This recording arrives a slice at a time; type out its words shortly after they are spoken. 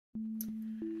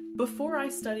Before I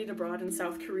studied abroad in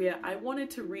South Korea, I wanted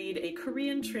to read a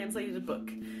Korean translated book,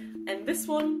 and this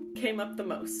one came up the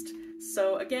most.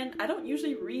 So again, I don't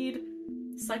usually read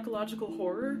psychological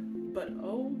horror, but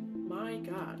oh my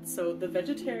god. So The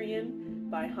Vegetarian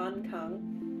by Han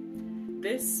Kang.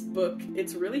 This book,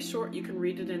 it's really short, you can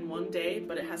read it in one day,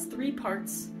 but it has 3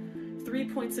 parts, 3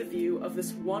 points of view of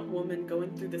this one woman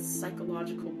going through this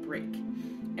psychological break.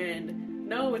 And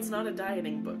no, it's not a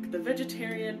dieting book. The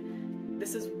Vegetarian,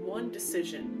 this is one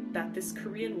decision that this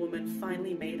Korean woman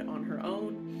finally made on her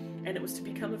own, and it was to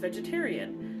become a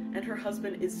vegetarian. And her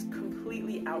husband is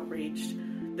completely outraged.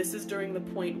 This is during the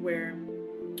point where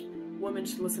women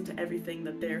should listen to everything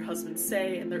that their husbands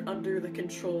say, and they're under the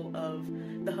control of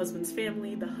the husband's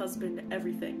family, the husband,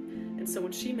 everything. And so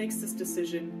when she makes this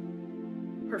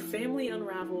decision, her family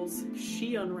unravels,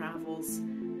 she unravels,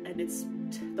 and it's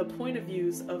the point of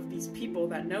views of these people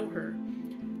that know her,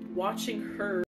 watching her